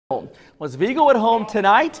Was Vigo at home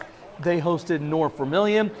tonight? They hosted North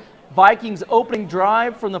Vermillion. Vikings opening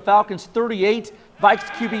drive from the Falcons 38. Vikes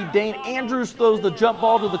QB Dane Andrews throws the jump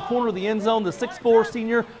ball to the corner of the end zone. The 6'4"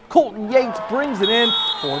 senior Colton Yates brings it in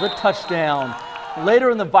for the touchdown. Later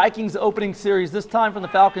in the Vikings opening series, this time from the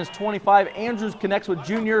Falcons 25, Andrews connects with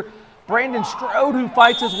junior Brandon Strode, who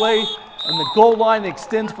fights his way in the goal line and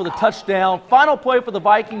extends for the touchdown. Final play for the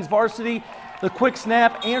Vikings varsity. The quick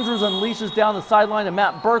snap, Andrews unleashes down the sideline to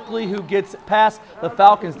Matt Berkeley, who gets past the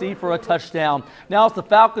Falcons D for a touchdown. Now it's the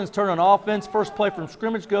Falcons' turn on offense. First play from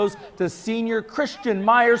scrimmage goes to senior Christian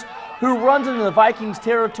Myers, who runs into the Vikings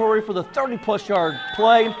territory for the 30-plus yard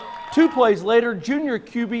play. 2 plays later, junior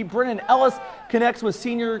QB Brennan Ellis connects with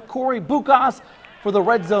senior Corey Bukas for the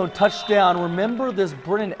red zone touchdown. Remember, this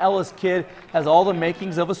Brennan Ellis kid has all the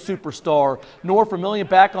makings of a superstar. North Vermillion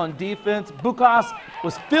back on defense. Bukas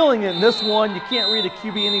was feeling it in this one. You can't read a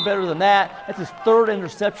QB any better than that. That's his 3rd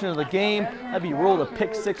interception of the game. That'd be ruled a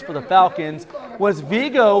pick 6 for the Falcons. West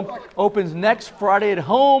Vigo opens next Friday at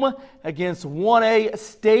home against 1A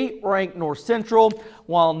state-ranked North Central,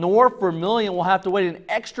 while North Vermillion will have to wait an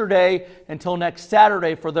extra day until next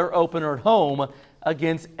Saturday for their opener at home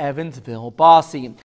against Evansville Bossy.